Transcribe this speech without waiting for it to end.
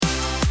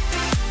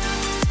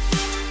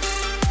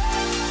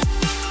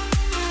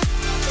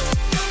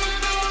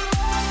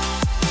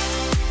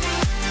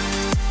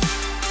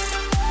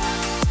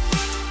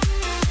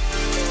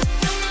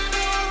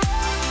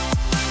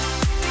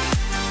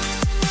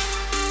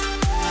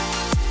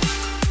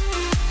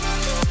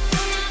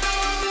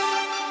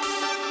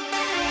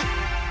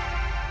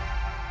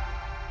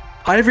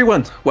Hi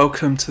everyone,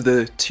 welcome to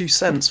the 2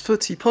 Cents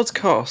Footy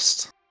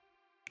podcast,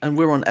 and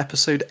we're on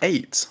episode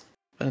 8,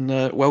 and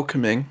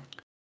welcoming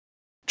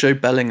Joe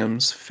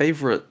Bellingham's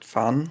favourite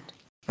fan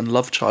and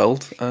love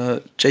child,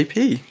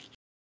 JP.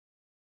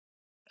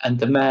 And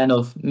the man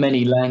of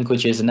many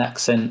languages and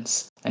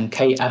accents, and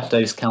Kate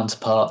Abdo's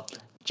counterpart,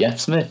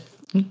 Jeff Smith.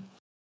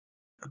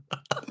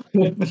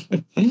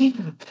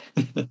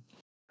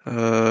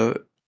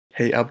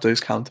 Kate Abdo's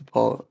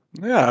counterpart.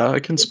 Yeah,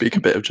 I can speak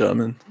a bit of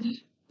German.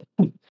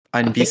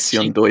 Ein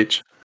bisschen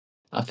Deutsch.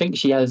 I think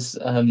she has,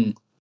 I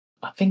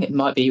think it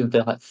might be even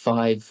like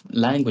 5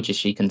 languages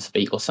she can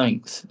speak, or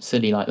something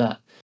silly like that.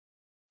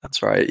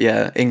 That's right,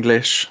 yeah.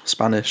 English,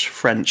 Spanish,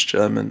 French,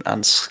 German,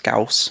 and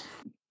Scouse.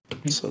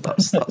 So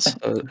that's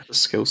a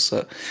skill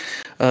set.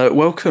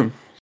 Welcome.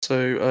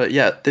 So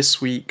this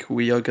week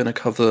we are going to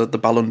cover the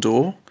Ballon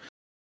d'Or,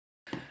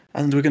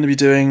 and we're going to be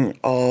doing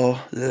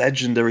our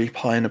legendary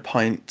Pie in a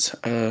Pint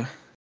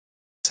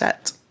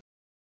set.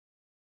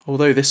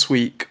 Although this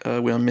week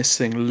we are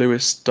missing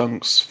Lewis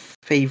Dunk's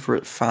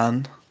favourite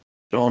fan,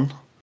 John.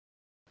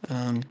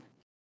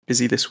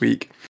 Busy this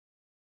week,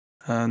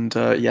 and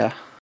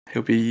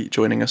he'll be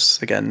joining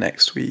us again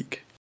next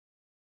week.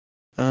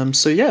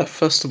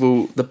 First of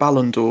all, the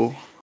Ballon d'Or.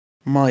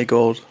 My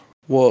God,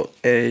 what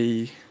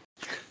a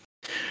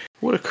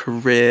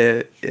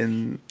career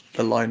in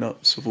the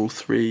lineups of all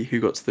three who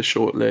got to the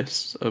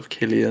shortlist of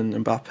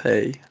Kylian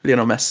Mbappe,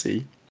 Lionel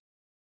Messi,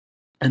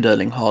 and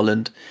Erling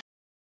Haaland,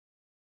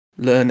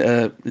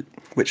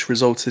 which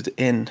resulted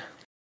in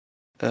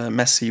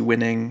Messi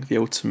winning the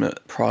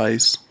ultimate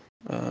prize,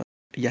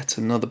 yet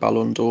another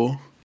Ballon d'Or.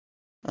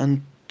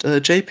 And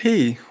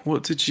JP,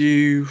 what did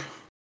you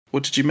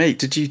make?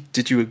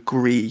 Did you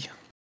agree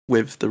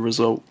with the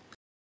result?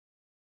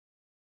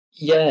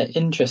 Yeah,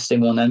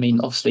 interesting one. I mean,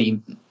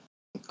 obviously,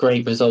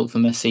 great result for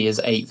Messi, his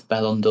 8th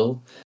Ballon d'Or.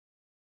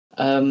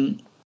 There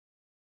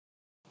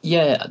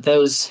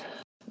was.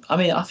 I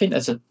mean, I think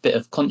there's a bit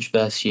of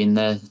controversy in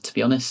there, to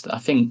be honest. I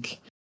think,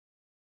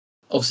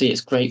 obviously,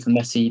 it's great for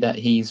Messi that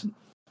he's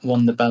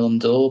won the Ballon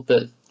d'Or,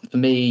 but for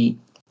me,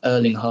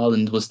 Erling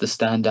Haaland was the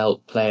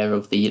standout player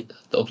of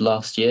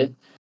last year,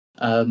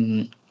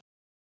 winning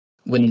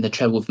the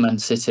treble with Man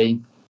City,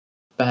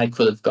 bag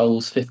full of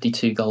goals,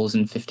 52 goals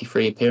in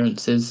 53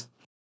 appearances,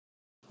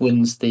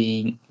 wins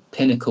the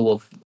pinnacle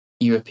of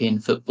European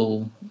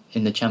football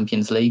in the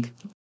Champions League,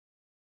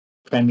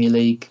 Premier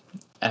League,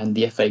 and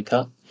the FA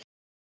Cup.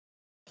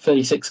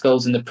 36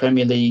 goals in the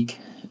Premier League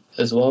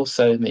as well,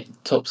 so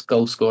top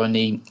goal scorer, and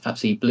he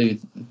absolutely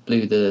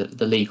blew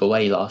the league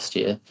away last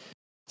year.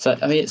 So,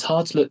 I mean, it's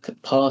hard to look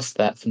past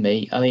that for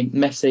me. I mean,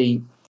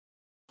 Messi,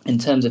 in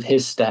terms of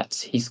his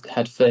stats, he's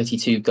had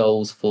 32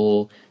 goals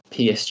for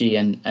PSG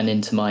and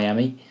Inter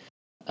Miami,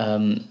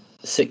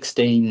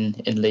 16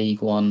 in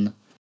League One.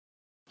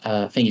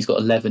 I think he's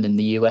got 11 in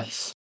the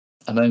US.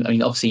 I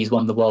mean, obviously he's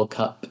won the World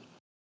Cup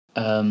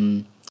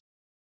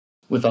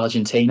with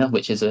Argentina,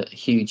 which is a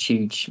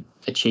huge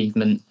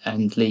achievement,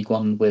 and League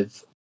One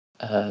with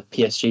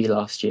PSG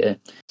last year.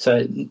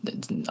 So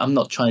I'm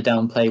not trying to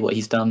downplay what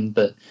he's done,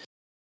 but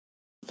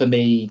for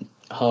me,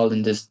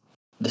 Haaland is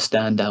the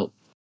standout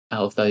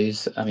out of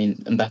those. I mean,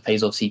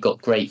 Mbappe's obviously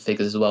got great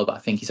figures as well, but I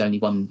think he's only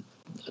won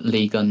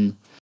Ligue 1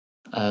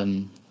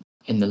 in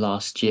the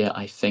last year,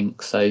 I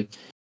think. So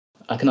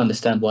I can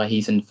understand why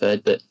he's in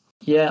third, but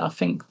yeah, I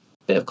think a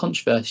bit of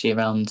controversy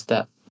around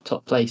that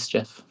top place,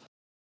 Jeff.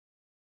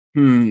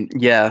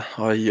 Yeah,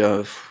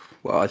 I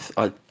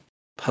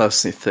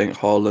personally think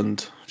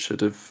Haaland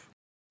should have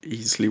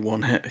easily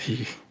won it.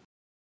 He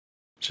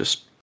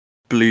just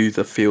blew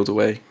the field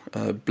away,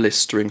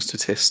 blistering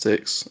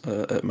statistics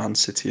at Man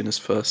City in his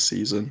first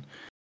season.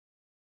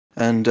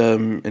 And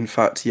in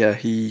fact,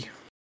 he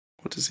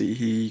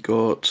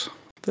got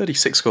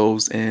 36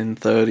 goals in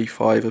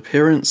 35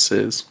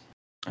 appearances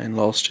in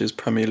last year's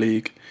Premier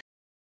League,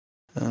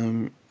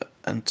 and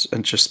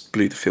just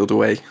blew the field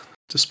away,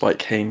 despite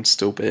Kane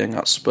still being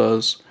at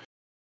Spurs.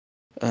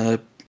 But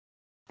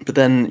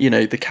then,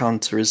 the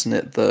counter, isn't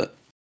it, that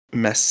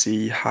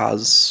Messi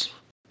has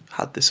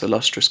had this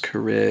illustrious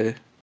career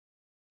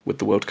with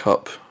the World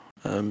Cup,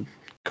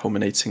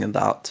 culminating in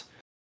that.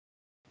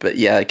 But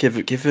yeah,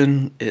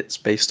 given it's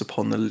based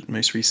upon the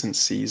most recent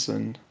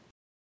season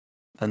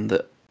and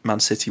that Man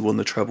City won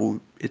the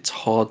treble, it's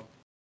hard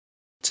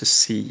to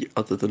see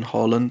other than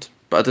Haaland.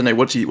 But I don't know.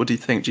 What do you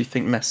think? Do you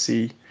think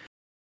Messi,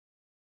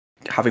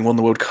 having won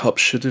the World Cup,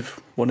 should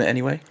have won it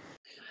anyway?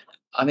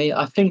 I mean,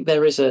 I think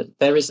there is a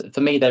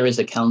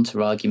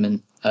counter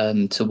argument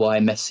to why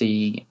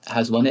Messi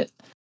has won it.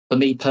 For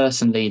me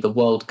personally, the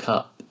World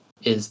Cup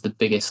is the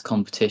biggest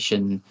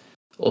competition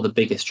or the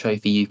biggest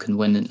trophy you can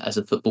win as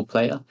a football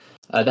player.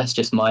 That's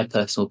just my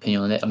personal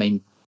opinion on it. I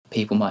mean,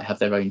 people might have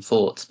their own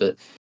thoughts, but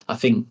I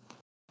think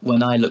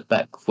when I look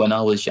back when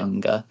I was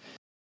younger,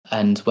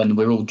 and when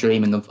we're all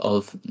dreaming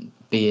of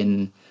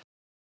being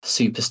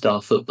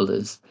superstar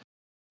footballers,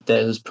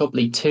 there was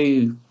probably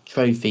 2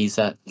 trophies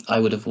that I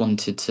would have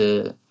wanted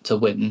to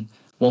win.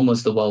 One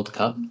was the World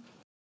Cup,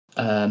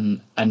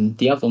 and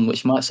the other one,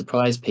 which might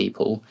surprise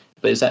people,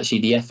 but it's actually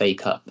the FA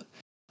Cup.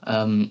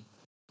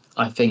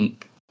 I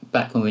think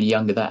back when we were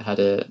younger, that had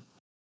a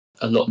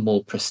lot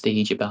more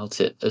prestige about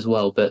it as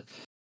well. But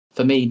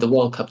for me, the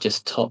World Cup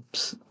just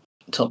tops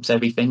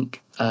everything.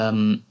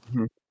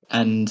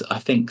 And I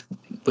think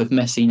with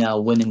Messi now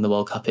winning the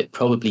World Cup, it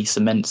probably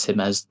cements him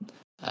as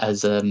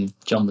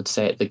John would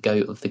say it, the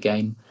GOAT of the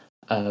game.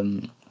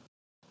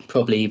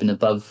 Probably even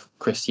above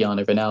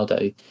Cristiano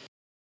Ronaldo.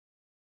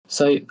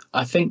 So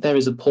I think there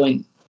is a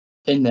point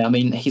in there. I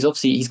mean, he's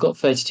got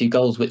 32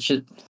 goals, which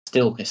is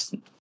still,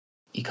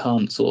 you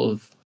can't sort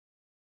of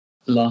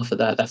laugh at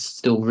that. That's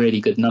still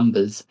really good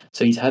numbers.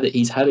 So he's had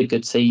a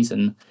good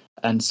season,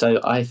 and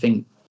so I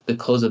think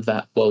because of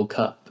that World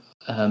Cup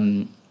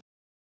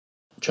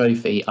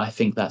trophy, I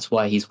think that's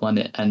why he's won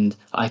it, and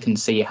I can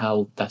see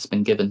how that's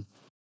been given.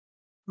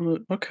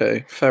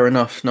 Okay, fair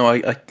enough. No,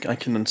 I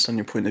can understand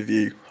your point of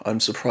view. I'm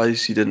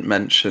surprised you didn't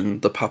mention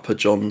the Papa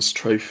John's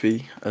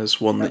trophy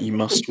as one that you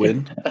must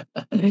win.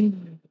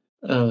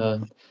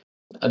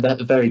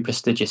 That's very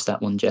prestigious, that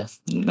one,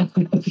 Jeff.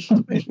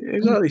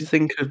 Exactly.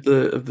 Think of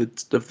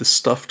the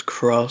stuffed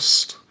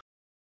crust,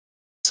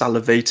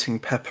 salivating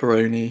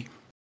pepperoni,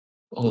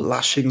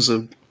 lashings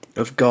of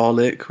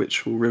garlic,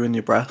 which will ruin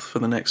your breath for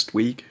the next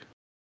week.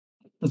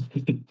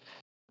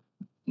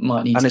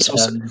 Might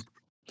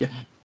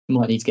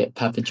need to get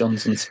Papa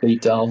John's on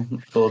speed dial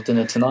for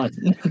dinner tonight.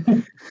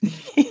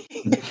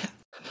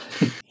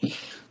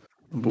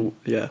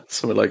 Yeah,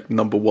 something like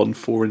number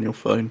 14 in your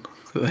phone.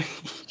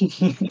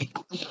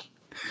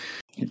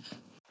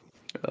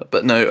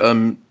 But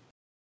no,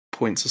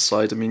 points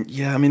aside, I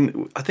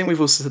mean, I think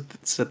we've also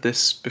said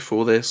this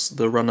before this,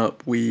 the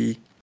run-up, we,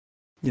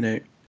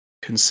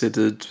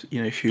 considered,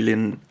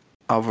 Julian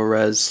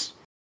Alvarez,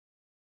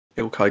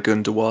 Ilkay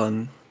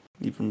Gundogan,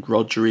 even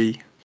Rodri.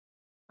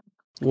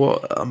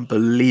 What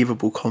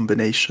unbelievable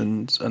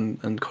combinations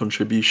and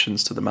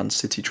contributions to the Man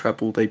City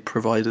treble they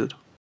provided.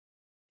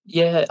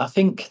 Yeah, I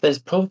think there's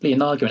probably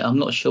an argument. I'm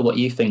not sure what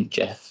you think,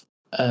 Jeff.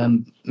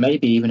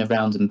 Maybe even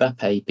around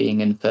Mbappe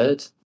being in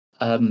third.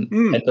 And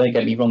don't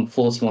get me wrong,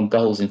 41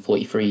 goals in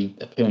 43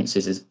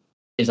 appearances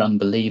is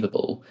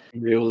unbelievable.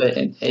 But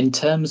in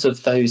terms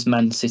of those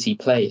Man City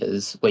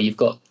players, where you've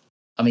got,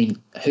 I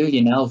mean,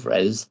 Julian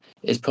Alvarez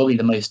is probably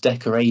the most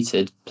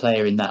decorated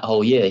player in that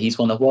whole year. He's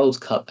won a World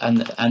Cup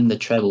and the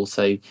treble,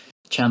 so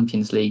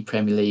Champions League,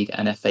 Premier League,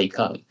 and FA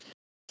Cup.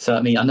 So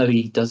I mean, I know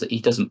he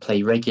doesn't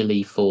play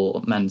regularly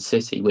for Man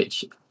City,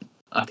 which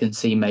I can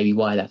see maybe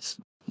why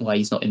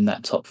he's not in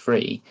that top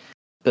three.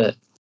 But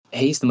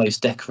he's the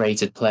most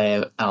decorated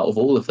player out of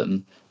all of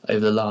them over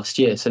the last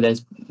year. So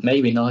there's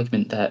maybe an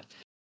argument that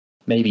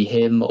maybe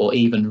him or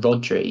even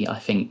Rodri, I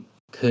think,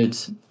 could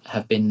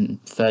have been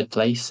third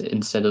place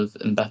instead of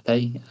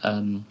Mbappe.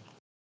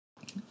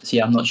 So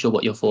yeah, I'm not sure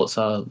what your thoughts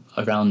are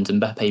around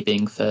Mbappe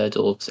being third,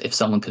 or if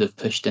someone could have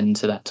pushed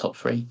into that top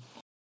three.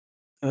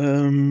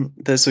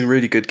 There's a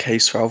really good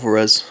case for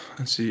Alvarez,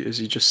 as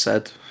you just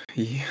said.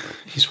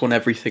 He's won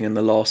everything in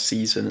the last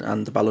season,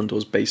 and the Ballon d'Or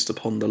is based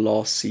upon the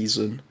last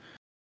season.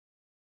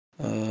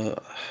 I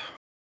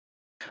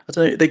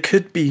don't know. There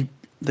could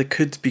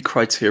be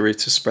criteria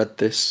to spread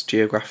this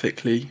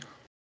geographically,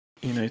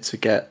 to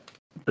get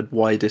the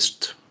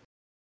widest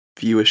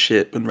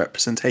viewership and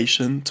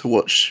representation to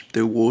watch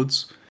the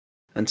awards,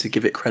 and to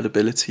give it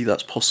credibility.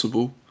 That's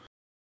possible,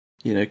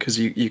 because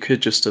you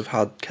could just have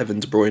had Kevin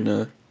De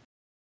Bruyne,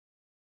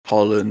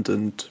 Haaland,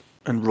 and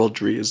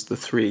Rodri as the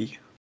three.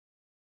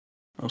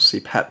 Obviously,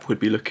 Pep would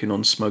be looking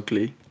on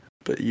smugly,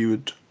 but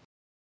you'd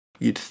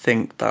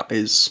think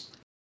that's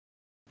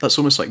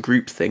almost like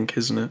groupthink,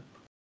 isn't it?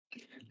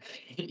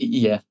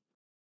 Yeah,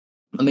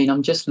 I mean,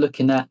 I'm just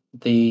looking at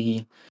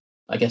the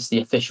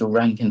official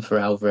ranking for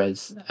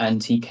Alvarez,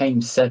 and he came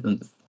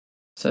 7th.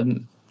 So,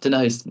 don't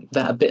know, is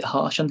that a bit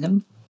harsh on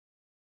him?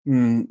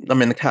 I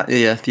mean,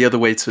 the other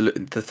way to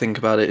think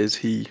about it is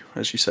he,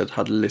 as you said,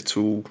 had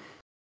little,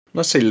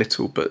 not say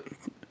little, but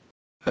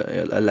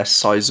a less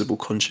sizable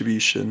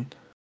contribution,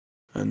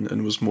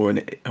 and was more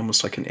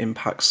almost like an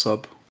impact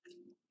sub.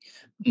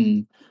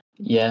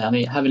 Yeah, I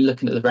mean,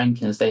 looking at the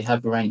rankings, they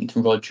have ranked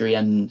Rodri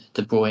and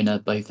De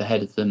Bruyne both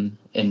ahead of them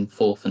in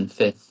 4th and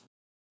 5th.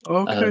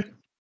 Okay.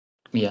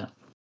 Yeah.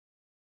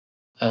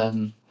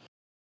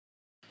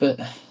 But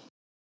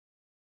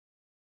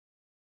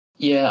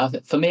yeah,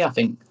 for me, I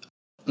think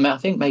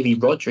maybe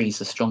Rodri's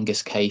the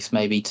strongest case,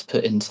 maybe to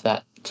put into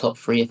that top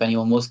three if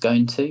anyone was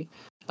going to.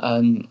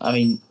 I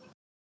mean,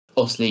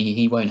 obviously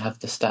he won't have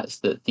the stats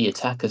that the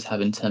attackers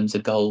have in terms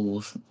of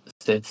goals,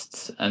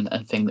 assists, and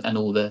things, and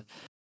all the,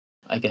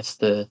 I guess,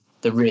 the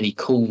really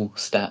cool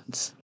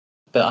stats.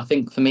 But I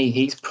think for me,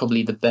 he's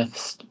probably the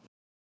best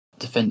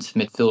defensive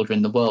midfielder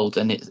in the world,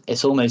 and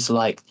it's almost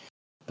like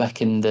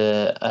back in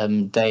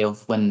the day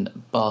of when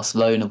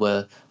Barcelona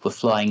were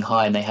flying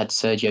high and they had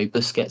Sergio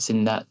Busquets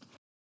in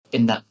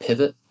that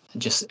pivot,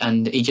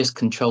 and he just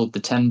controlled the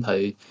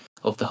tempo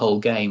of the whole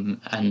game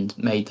and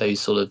made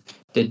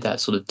did that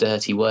sort of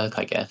dirty work,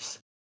 I guess.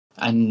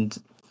 And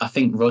I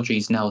think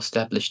Rodri's now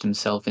established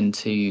himself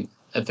into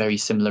a very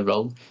similar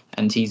role,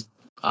 and he's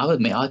I would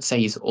admit, I'd say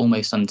he's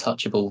almost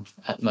untouchable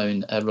at the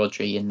moment,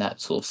 Rodri, in that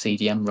sort of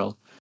CDM role.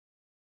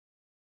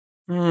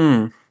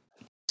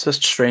 It's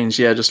just strange.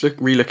 Yeah, just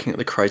re-looking at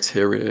the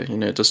criteria.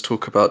 It does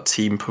talk about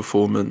team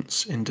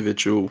performance,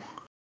 individual,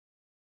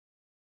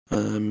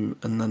 and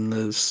then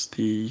there's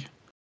the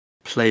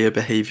player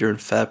behavior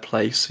and fair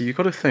play. So you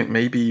got to think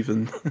maybe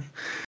even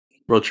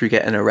Rodri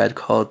getting a red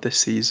card this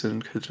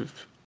season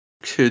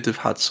could have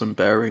had some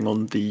bearing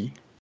on the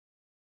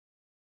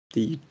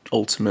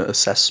ultimate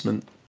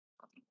assessment.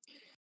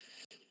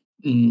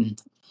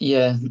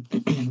 Yeah,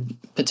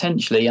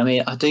 potentially. I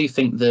mean, I do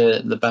think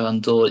the Ballon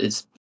d'Or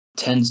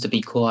tends to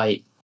be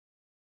quite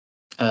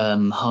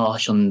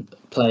harsh on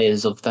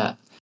players of that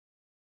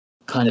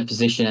kind of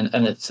position,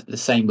 and it's the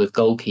same with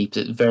goalkeepers.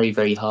 It's very,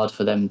 very hard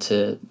for them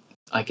to,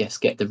 I guess,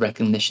 get the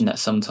recognition that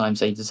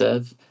sometimes they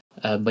deserve.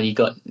 When you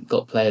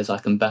got players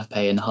like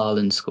Mbappe and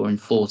Haaland scoring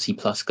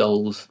 40+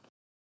 goals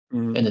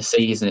in a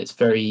season, it's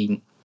very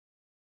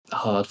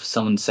hard for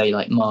someone to say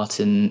like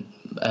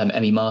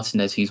Emi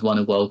Martinez, who's won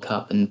a World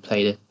Cup and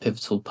played a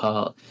pivotal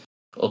part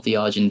of the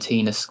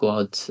Argentina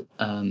squad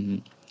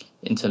in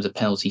terms of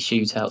penalty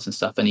shootouts and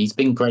stuff, and he's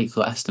been great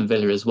for Aston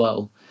Villa as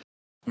well,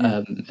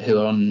 who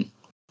are on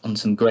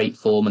some great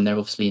form, and they're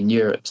obviously in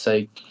Europe.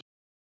 So,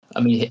 I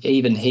mean,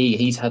 even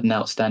he's had an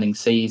outstanding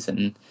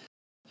season,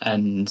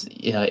 and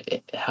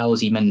how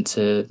is he meant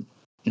to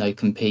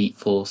compete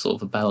for sort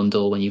of a Ballon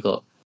d'Or when you've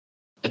got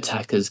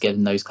attackers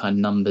getting those kind of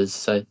numbers?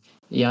 So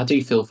yeah, I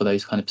do feel for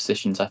those kind of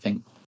positions, I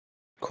think.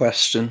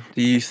 Question: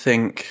 do you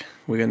think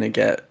we're going to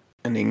get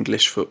an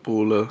English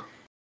footballer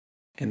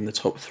in the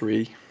top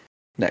 3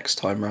 next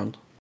time round?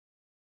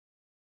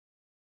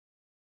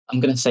 I'm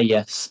going to say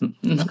yes.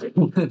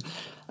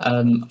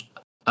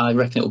 I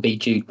reckon it will be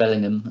Jude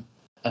Bellingham,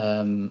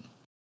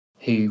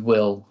 who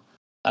will.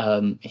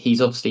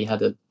 He's obviously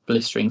had a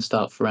blistering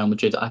start for Real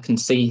Madrid. I can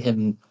see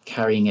him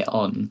carrying it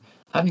on.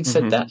 Having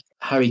said that,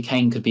 Harry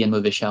Kane could be in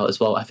with a shout as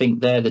well. I think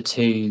they're the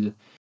two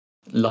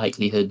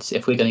likelihoods.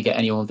 If we're going to get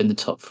anyone within the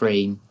top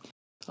 3,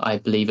 I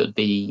believe it would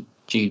be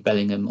Jude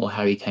Bellingham or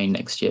Harry Kane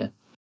next year.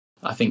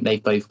 I think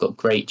they've both got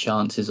great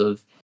chances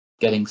of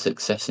getting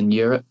success in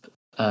Europe.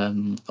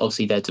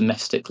 Obviously, their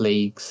domestic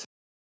leagues,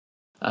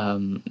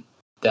 I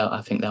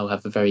think they'll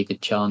have a very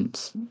good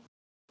chance.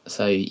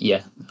 So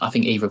yeah, I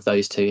think either of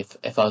those two,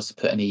 if I was to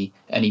put any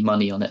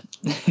money on it.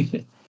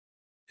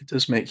 It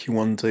does make you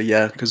wonder,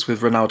 yeah, because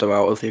with Ronaldo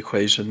out of the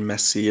equation,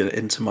 Messi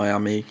into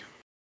Miami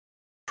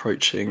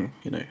approaching,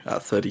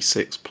 at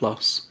 36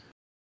 plus,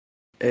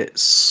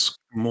 it's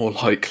more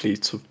likely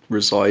to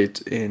reside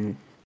in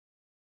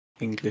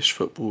English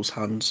football's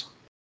hands.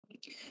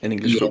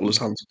 Footballers'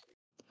 hands.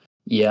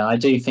 Yeah, I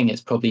do think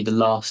it's probably the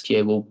last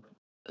year we'll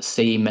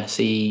see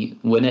Messi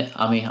win it.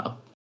 I mean,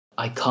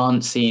 I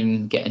can't see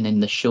him getting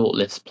in the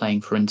shortlist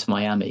playing for Inter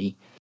Miami.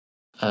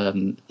 I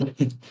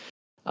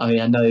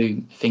mean, I know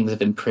things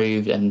have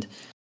improved, and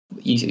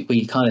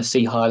we kind of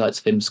see highlights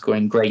of him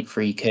scoring great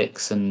free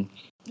kicks and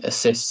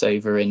assists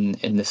over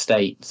in the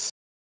States.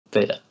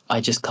 But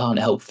I just can't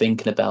help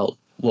thinking about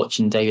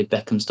watching David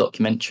Beckham's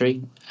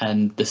documentary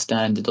and the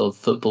standard of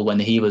football when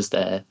he was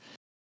there.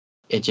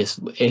 It's just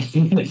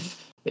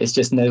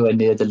nowhere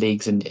near the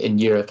leagues in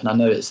Europe, and I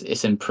know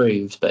it's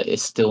improved, but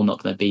it's still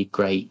not going to be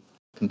great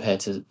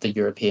compared to the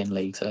European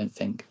leagues, I don't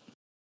think.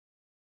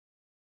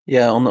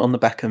 Yeah, on the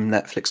Beckham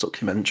Netflix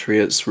documentary,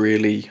 it's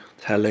really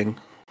telling.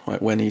 Like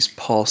when he's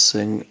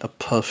passing a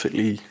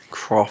perfectly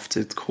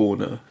crafted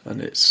corner, and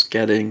it's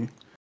getting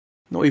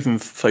not even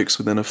folks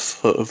within a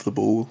foot of the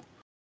ball,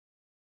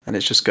 and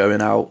it's just going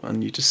out,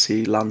 and you just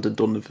see Landon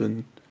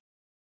Donovan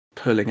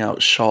pulling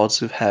out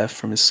shards of hair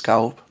from his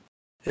scalp.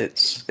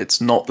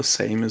 It's not the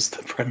same as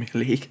the Premier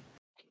League.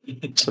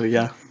 So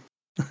yeah.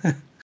 I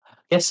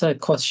guess a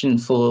question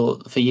for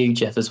you,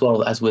 Jeff, as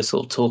well, as we're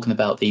sort of talking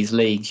about these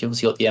leagues. You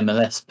obviously got the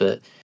MLS,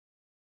 but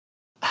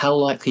how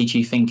likely do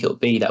you think it'll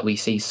be that we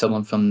see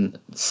someone from the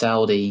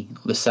Saudi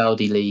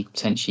League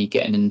potentially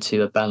getting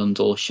into a Ballon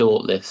d'Or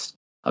shortlist?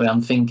 I mean,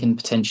 I'm thinking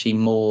potentially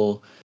more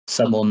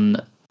someone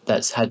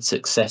that's had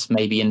success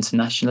maybe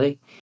internationally.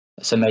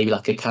 So maybe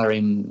like a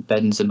Karim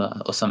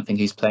Benzema or something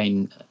who's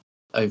playing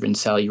over in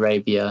Saudi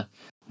Arabia.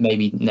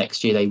 Maybe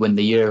next year they win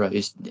the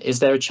Euros. Is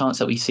there a chance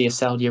that we see a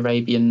Saudi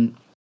Arabian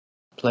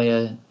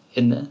player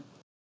in there?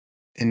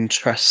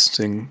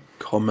 Interesting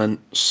comment.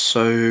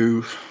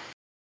 So,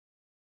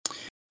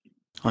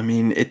 I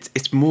mean,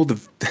 it's more the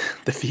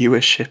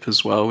viewership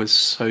as well is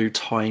so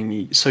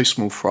tiny, so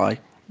small fry,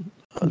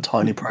 a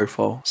tiny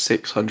profile,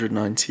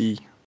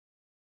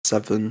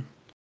 697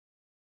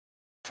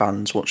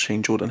 fans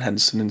watching Jordan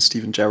Henderson and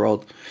Steven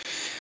Gerrard.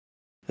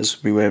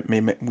 As we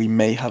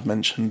may have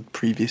mentioned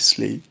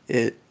previously,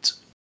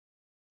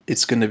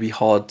 it's going to be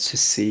hard to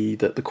see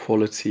that the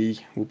quality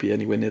will be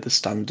anywhere near the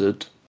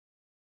standard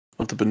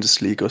of the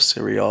Bundesliga,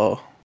 Serie A,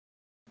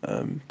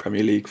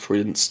 Premier League, for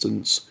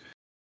instance.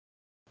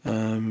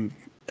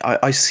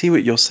 I see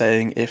what you're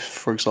saying. If,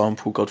 for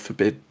example, God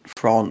forbid,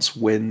 France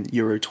win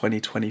Euro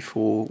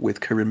 2024 with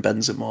Karim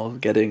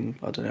Benzema getting,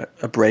 I don't know,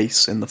 a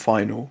brace in the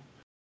final,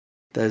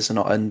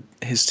 and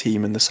his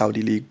team in the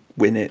Saudi league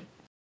win it,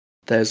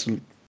 there's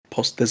an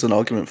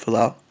argument for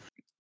that.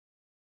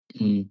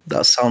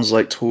 That sounds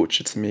like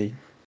torture to me,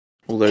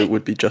 although it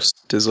would be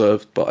just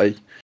deserved. But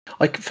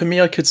for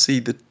me, I could see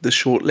the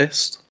short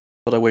list,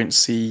 but I won't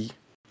see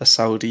a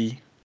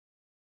Saudi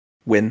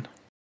win.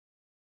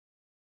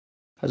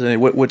 I don't know.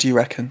 What do you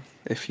reckon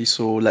if you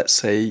saw, let's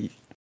say,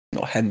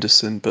 not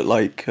Henderson, but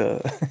like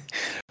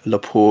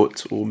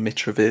Laporte or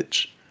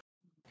Mitrovic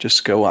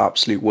just go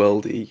absolute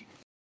worldy?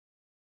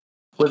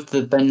 With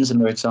the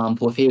Benzema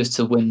example, if he was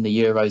to win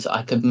the Euros,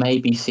 I could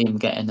maybe see him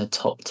getting a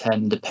top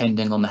 10,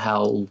 depending on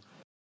how,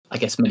 I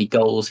guess, many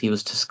goals he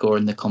was to score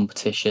in the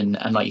competition.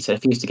 And like you said,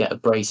 if he was to get a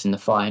brace in the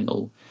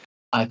final,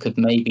 I could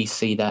maybe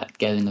see that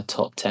getting a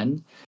top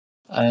 10.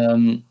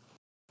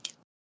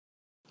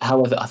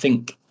 However, I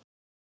think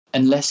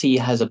unless he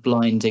has a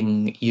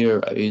blinding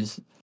Euros,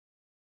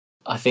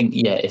 I think,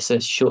 yeah, it's a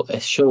short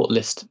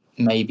list,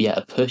 maybe at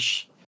a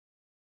push.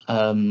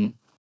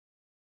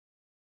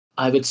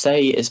 I would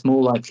say it's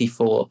more likely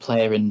for a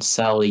player in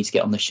Saudi to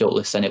get on the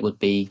shortlist than it would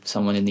be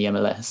someone in the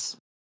MLS.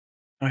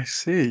 I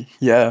see.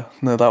 Yeah,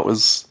 no, that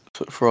was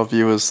for our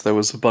viewers. There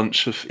was a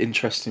bunch of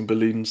interesting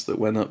balloons that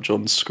went up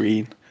John's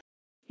screen.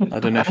 I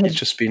don't know if he's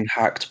just been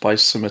hacked by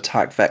some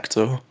attack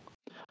vector.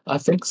 I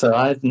think so.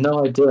 I have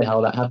no idea how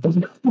that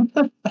happened.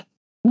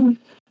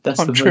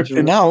 I'm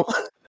tripping out.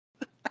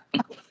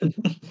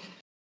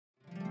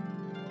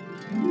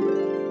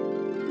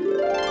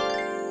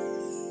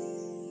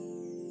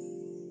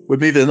 We're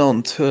moving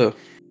on to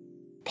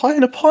Pie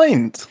in a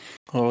Pint,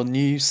 our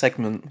new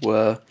segment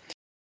where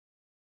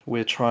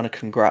we're trying to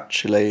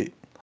congratulate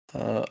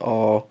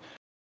our,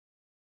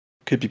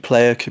 could be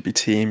player, could be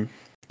team,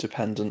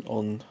 dependent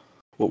on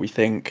what we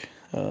think,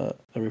 a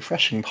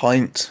refreshing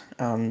pint,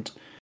 and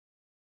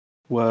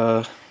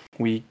where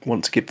we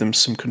want to give them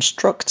some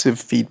constructive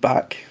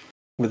feedback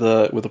with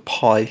a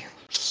pie.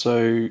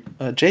 So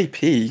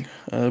JP,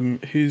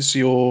 who's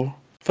your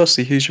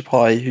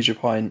pie, who's your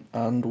pint,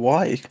 and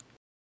why?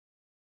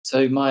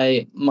 So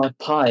my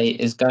pie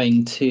is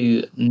going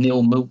to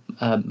Neil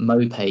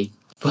Mopay.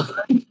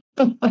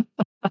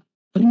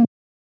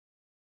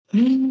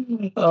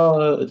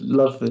 Oh,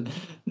 love it.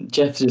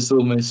 Jeff just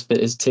almost spit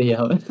his tea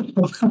out.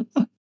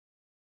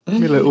 My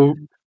little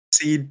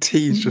seed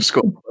tea's just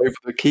got over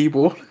the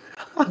keyboard.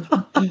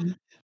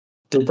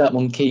 Did that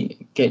one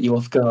get you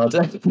off guard?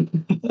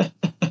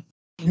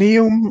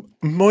 Neil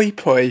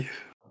Moipoy.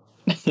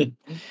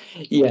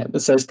 Yeah,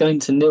 so it's going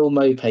to Neil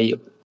Mopay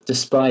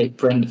despite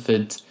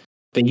Brentford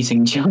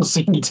beating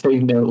Chelsea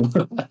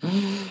 2-0.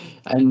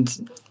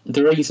 And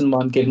the reason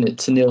why I'm giving it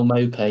to Neil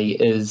Mopay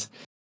is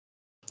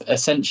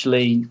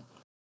essentially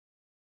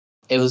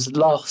it was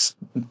last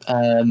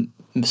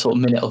sort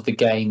of minute of the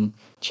game.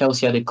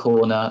 Chelsea had a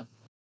corner,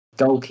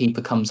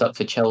 goalkeeper comes up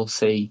for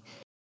Chelsea,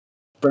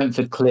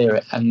 Brentford clear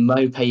it, and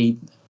Mopay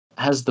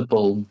has the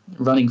ball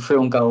running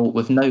through on goal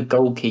with no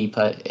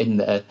goalkeeper in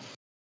there.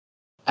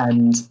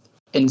 And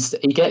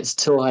he gets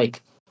to,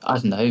 like, I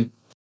don't know,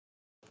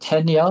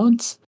 10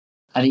 yards,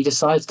 and he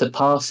decides to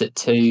pass it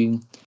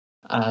to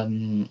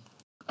I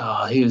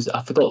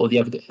forgot what the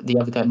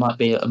other guy might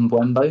be,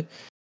 Mbwembo.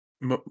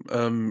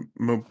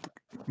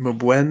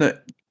 Bueno.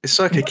 It's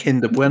like a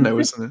Kinder Bueno,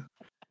 isn't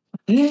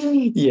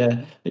it?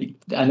 Yeah,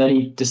 and then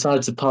he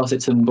decides to pass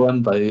it to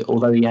Mbwembo,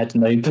 although he had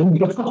no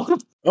ball.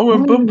 Oh,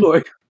 and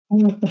Boy.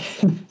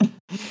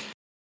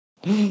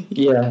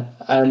 Yeah,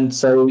 and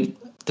so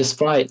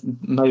despite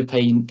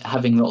Mopay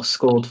having not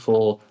scored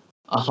for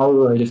a whole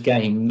load of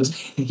games,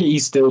 he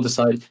still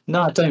decided,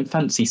 no, I don't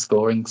fancy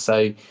scoring.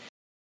 So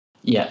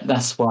yeah,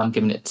 that's why I'm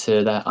giving it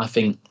to that. I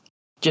think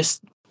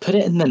just put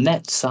it in the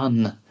net,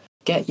 son.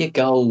 Get your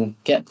goal.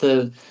 Get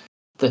the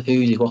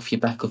hoodoo off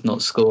your back of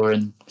not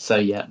scoring. So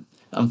yeah,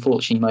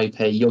 unfortunately,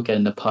 Mopay, you're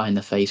getting a pie in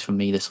the face from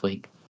me this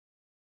week.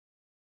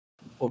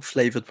 What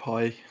flavoured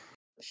pie?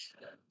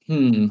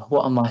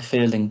 What am I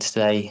feeling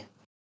today?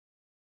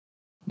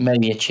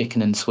 Maybe a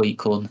chicken and sweet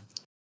corn.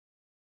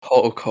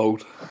 Hot or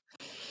cold?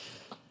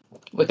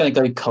 We're going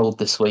to go cold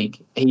this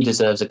week. He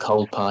deserves a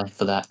cold pie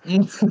for that.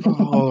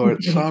 Oh,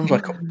 it sounds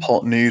like a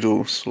pot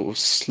noodle sort of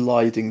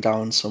sliding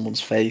down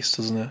someone's face,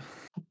 doesn't it?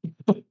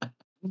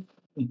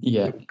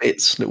 Yeah. Little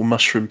bits, little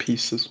mushroom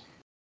pieces.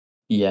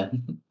 Yeah.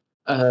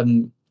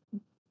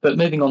 But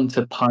moving on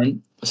to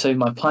pint. So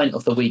my pint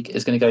of the week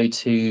is going to go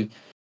to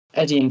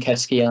Eddie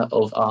Nketiah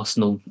of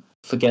Arsenal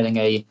for getting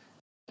a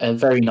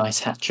very nice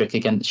hat-trick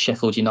against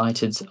Sheffield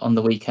United on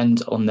the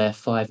weekend on their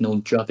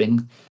 5-0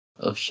 drubbing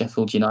of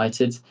Sheffield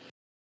United.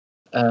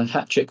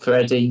 Hat-trick for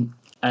Eddie,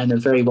 and a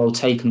very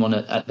well-taken one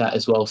at that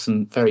as well.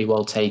 Some very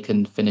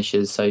well-taken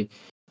finishes. So,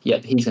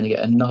 yep, he's going to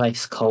get a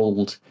nice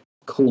cold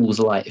Coors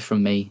Light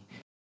from me.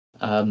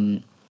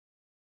 And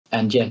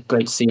yeah,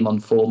 great to see him on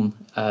form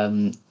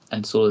and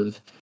sort of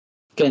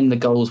getting the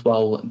goals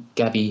while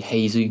Gabby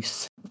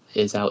Jesus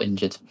is out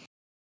injured.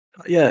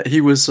 Yeah,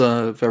 he was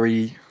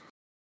very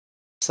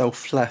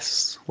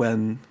selfless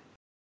when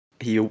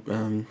he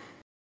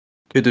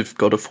could have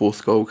got a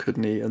fourth goal,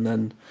 couldn't he? And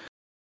then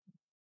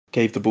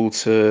gave the ball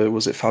to,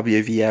 was it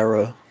Fabio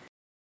Vieira,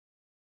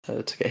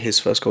 to get his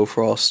first goal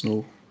for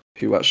Arsenal,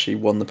 who actually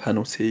won the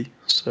penalty.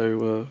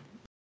 So,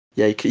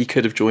 yeah, he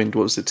could have joined,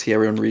 what was it,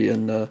 Thierry Henry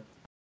and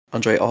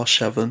Andre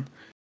Arshavin.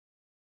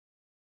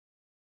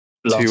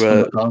 Last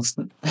from the past.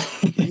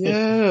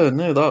 Yeah,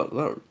 no,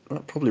 that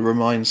probably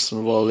reminds some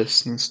of our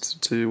listeners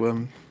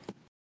to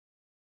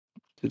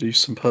do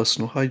some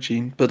personal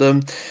hygiene. But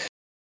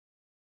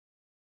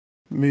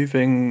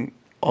moving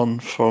on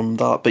from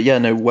that, but yeah,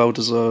 no, well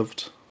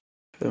deserved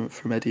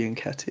from Eddie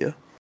Nketiah.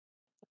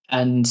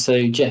 And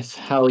so, Jeff,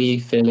 how are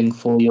you feeling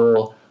for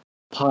your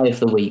pie of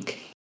the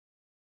week?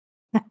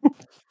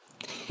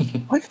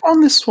 I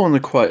found this one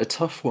quite a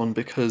tough one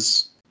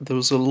because there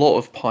was a lot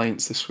of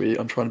pints this week.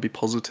 I'm trying to be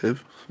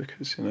positive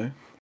because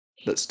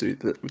let's do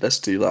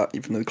that.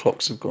 Even though the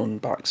clocks have gone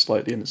back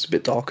slightly and it's a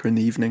bit darker in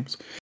the evenings,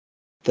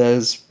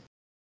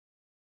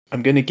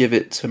 I'm going to give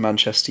it to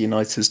Manchester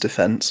United's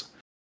defence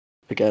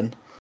again.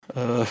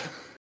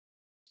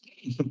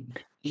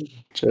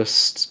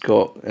 Just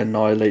got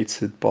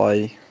annihilated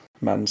by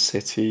Man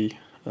City.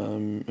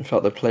 In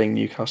fact, they're playing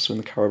Newcastle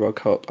in the Carabao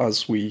Cup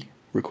as we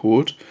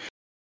record.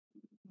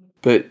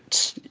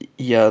 But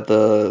yeah,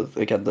 the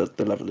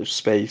level of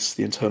space,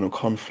 the internal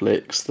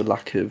conflicts, the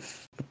lack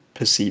of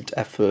perceived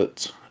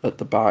effort at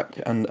the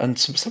back, and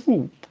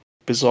several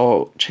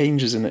bizarre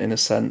changes in a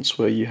sense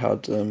where you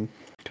had kind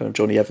of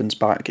Johnny Evans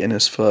back in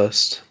his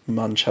first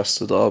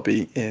Manchester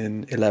derby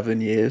in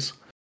 11 years,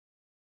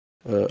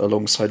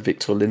 alongside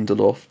Victor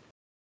Lindelof,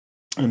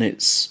 and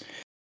it's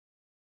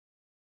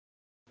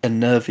a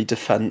nervy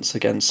defence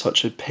against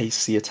such a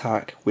pacey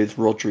attack with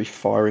Rodri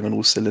firing on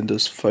all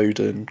cylinders,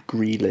 Foden,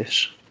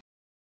 Grealish.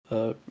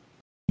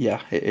 Yeah,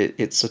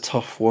 it's a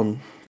tough one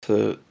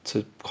to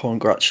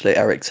congratulate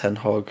Eric Ten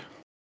Hag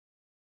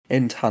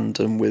in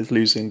tandem with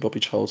losing Bobby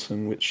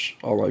Charlton, which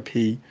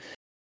RIP.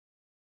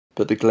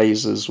 But the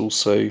Glazers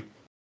also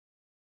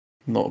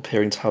not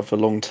appearing to have a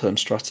long-term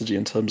strategy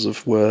in terms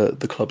of where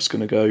the club's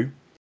going to go.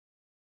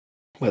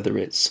 Whether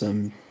it's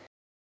the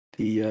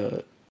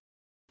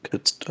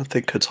I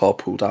think Qatar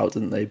pulled out,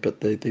 didn't they?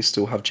 But they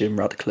still have Jim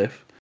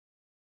Radcliffe.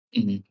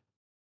 Mm-hmm.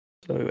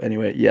 So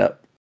anyway, yeah,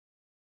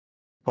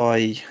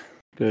 I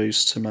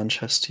goes to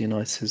Manchester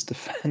United's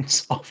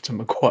defence after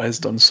Maguire's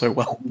done so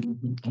well.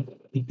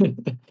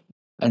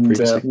 And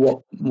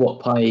what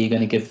pie are you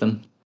going to give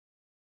them?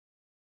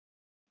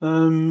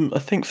 I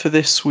think for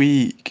this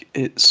week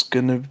it's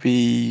gonna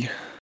be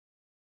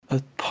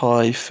a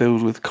pie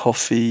filled with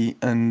coffee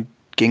and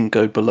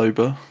ginkgo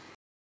biloba.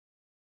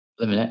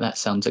 A minute, that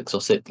sounds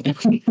exotic.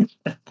 That's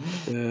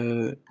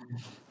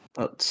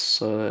that's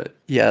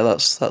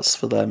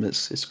for them.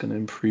 It's going to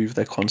improve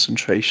their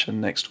concentration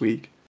next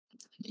week.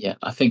 Yeah,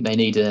 I think they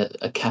need a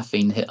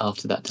caffeine hit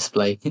after that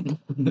display.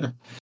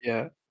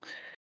 Yeah.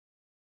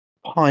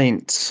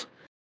 Pint.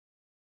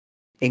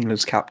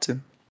 England's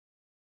captain,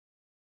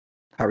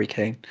 Harry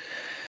Kane.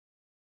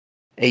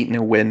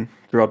 8-0 win,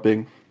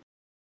 drubbing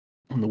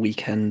on the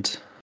weekend,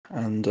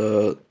 and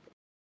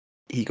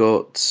he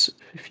got,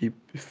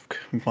 if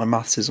my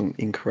maths isn't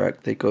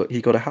incorrect, he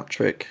got a hat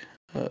trick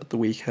at the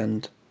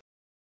weekend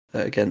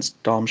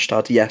against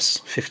Darmstadt. Yes,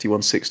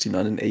 51,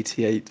 69 and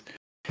 88,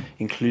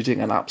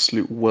 including an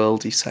absolute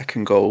worldy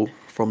second goal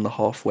from the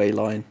halfway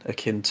line,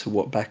 akin to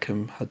what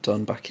Beckham had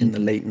done back in the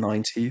late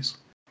 90s,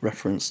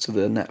 reference to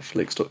the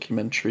Netflix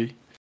documentary.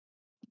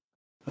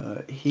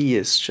 He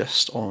is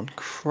just on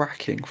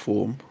cracking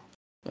form,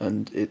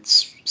 and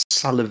it's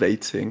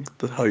salivating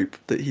the hope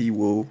that he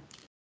will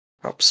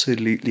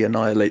absolutely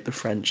annihilate the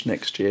French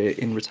next year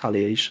in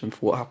retaliation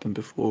for what happened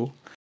before.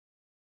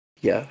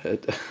 Yeah,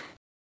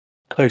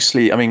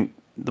 closely. I mean,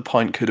 the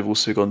pint could have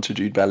also gone to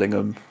Jude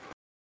Bellingham,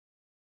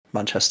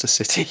 Manchester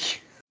City,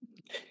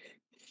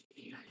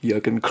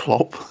 Jurgen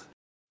Klopp,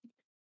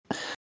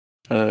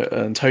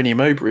 and Tony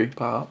Mowbray,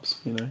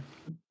 perhaps.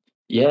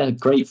 Yeah,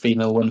 great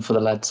female one for the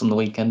lads on the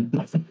weekend.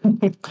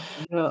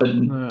 Yeah, but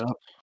no,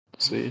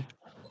 see.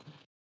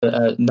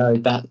 But no,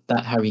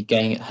 that Harry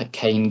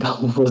Kane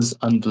goal was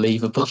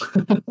unbelievable.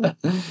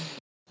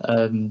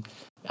 And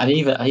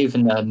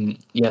even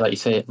yeah, like you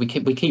say, we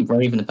keep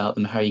raving about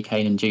them, Harry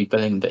Kane and Jude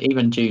Bellingham, but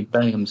even Jude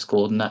Bellingham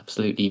scored an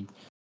absolutely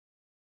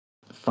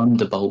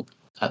thunderbolt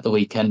at the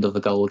weekend of a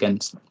goal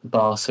against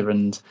Barca,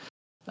 and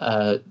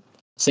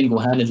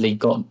single-handedly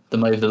got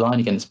them over the line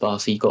against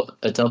Barca. He got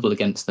a double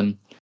against them.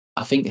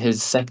 I think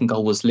his second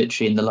goal was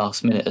literally in the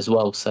last minute as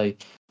well. So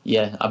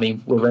yeah, I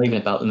mean, we're raving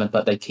about them,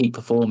 but they keep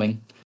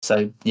performing.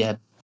 So yeah,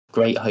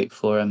 great hope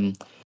for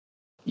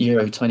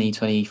Euro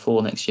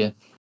 2024 next year.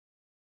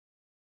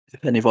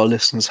 If any of our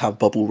listeners have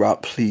bubble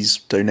wrap, please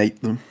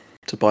donate them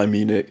to Bayern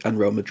Munich and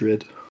Real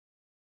Madrid.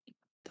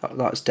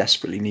 That's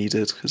desperately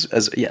needed because,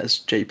 as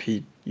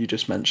JP you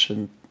just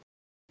mentioned,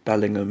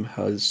 Bellingham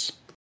has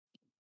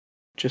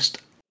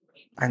just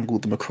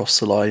angled them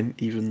across the line,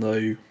 even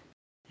though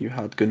you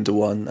had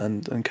Gundogan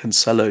and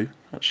Cancelo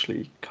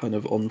actually kind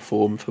of on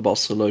form for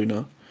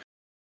Barcelona.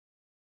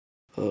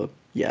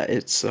 Yeah,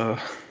 it's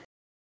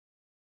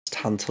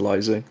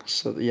tantalising.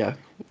 So yeah,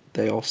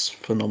 they are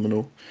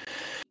phenomenal.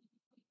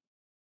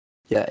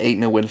 yeah,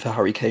 8-0 win for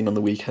Harry Kane on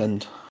the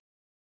weekend,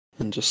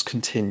 and just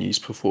continues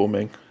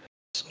performing.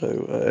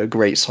 So a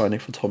great signing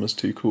for Thomas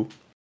Tuchel.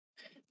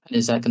 And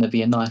is that going to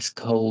be a nice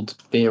cold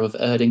beer of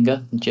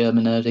Erdinger,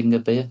 German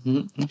Erdinger beer?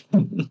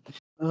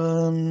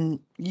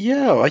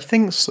 Yeah, I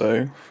think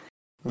so.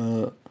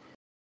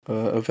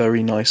 A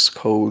very nice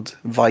cold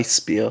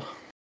Weissbier.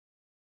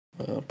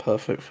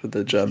 Perfect for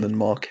the German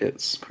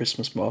markets,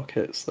 Christmas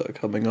markets that are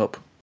coming up.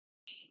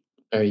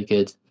 Very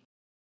good.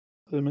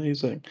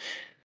 Amazing.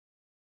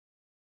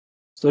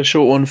 So a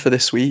short one for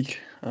this week.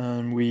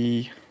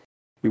 We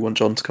want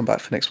John to come back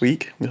for next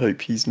week. We hope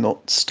he's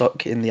not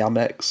stuck in the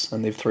Amex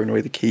and they've thrown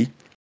away the key.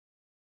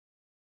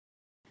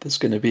 There's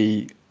going to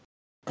be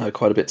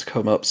quite a bit to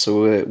come up,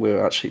 so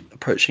we're actually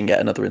approaching yet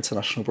another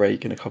international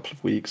break in a couple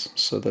of weeks.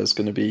 So there's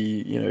going to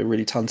be a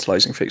really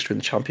tantalising fixture in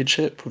the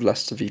Championship with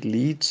Leicester v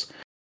Leeds,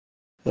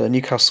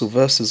 Newcastle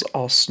versus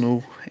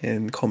Arsenal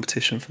in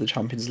competition for the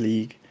Champions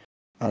League,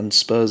 and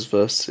Spurs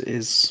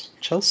versus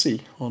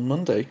Chelsea on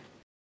Monday.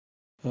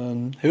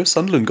 Who has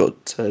Sunderland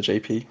got,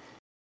 JP?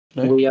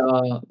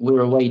 No?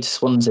 We're away to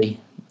Swansea.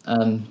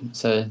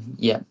 So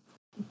yeah,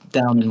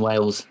 down in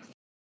Wales.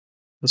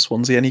 Is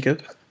Swansea any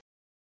good?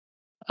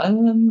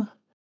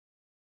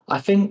 I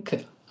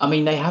think. I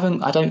mean, they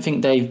haven't. I don't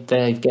think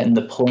they're getting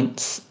the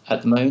points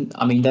at the moment.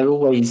 I mean, they're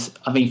always.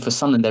 I mean, for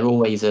Sunderland, they're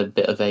always a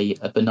bit of a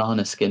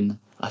banana skin.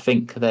 I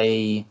think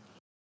they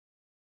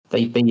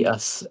beat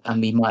us,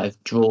 and we might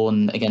have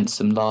drawn against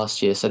them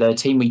last year. So they're a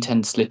team we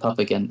tend to slip up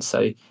against.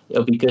 So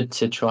it'll be good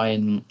to try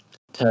and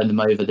turn them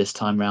over this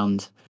time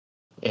round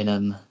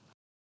in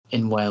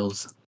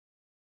Wales.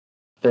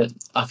 But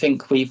I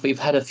think we've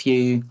had a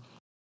few.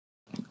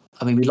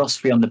 I mean, we lost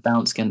 3 on the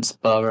bounce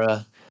against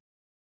Borough,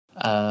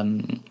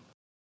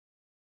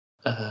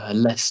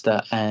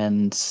 Leicester,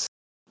 and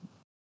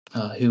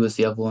who was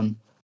the other one?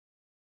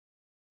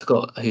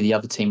 Forgot who the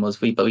other team was.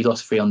 But we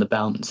lost 3 on the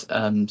bounce.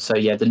 So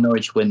yeah, the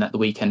Norwich win at the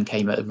weekend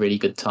came at a really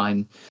good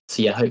time.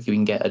 So yeah, hopefully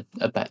we can get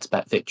a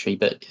back-to-back victory.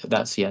 But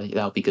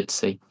that'll be good to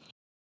see.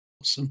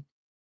 Awesome.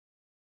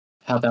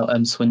 How about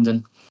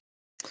Swindon?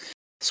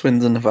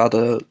 Swindon have had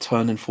a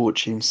turn in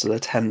fortune, so they're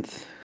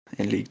 10th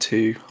in League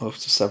Two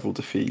after several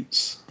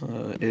defeats.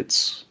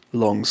 It's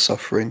long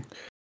suffering.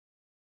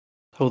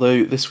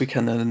 Although this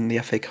weekend they're in the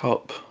FA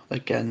Cup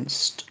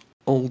against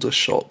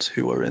Aldershot,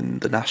 who are in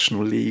the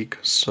National League,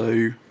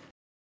 so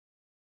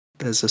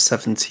there's a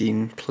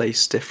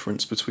 17-place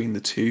difference between the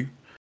two.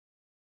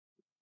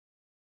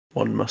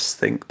 One must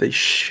think they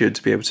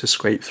should be able to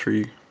scrape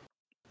through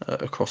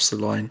across the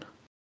line.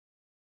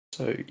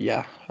 So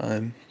yeah,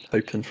 I'm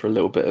hoping for a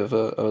little bit of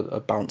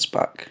a bounce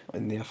back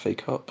in the FA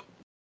Cup.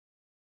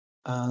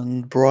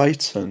 And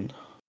Brighton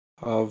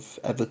have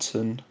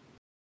Everton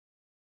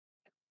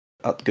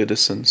at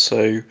Goodison,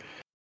 so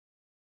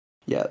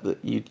yeah, that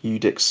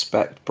you'd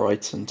expect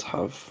Brighton to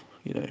have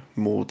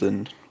more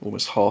than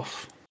almost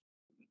half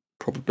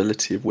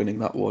probability of winning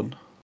that one,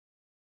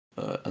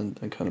 and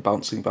kind of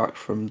bouncing back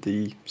from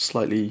the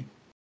slightly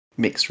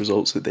mixed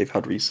results that they've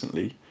had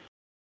recently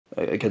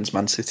against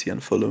Man City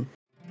and Fulham.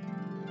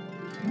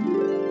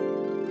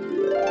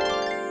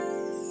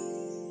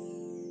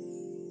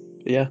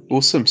 Yeah,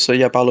 awesome. So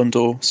yeah, Ballon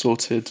d'Or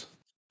sorted,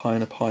 pie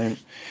in a pint.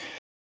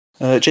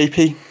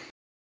 JP,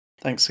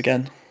 thanks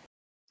again.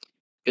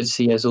 Good to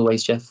see you as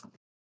always, Jeff.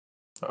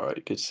 All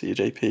right, good to see you,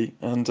 JP.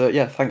 And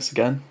yeah, thanks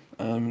again.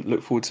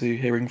 Look forward to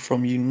hearing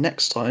from you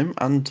next time,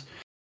 and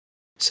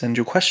send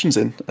your questions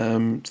in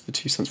to the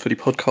 2 Cents Footy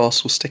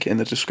podcast. We'll stick it in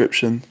the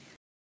description.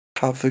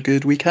 Have a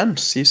good weekend.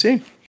 See you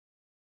soon.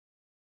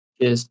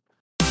 Cheers.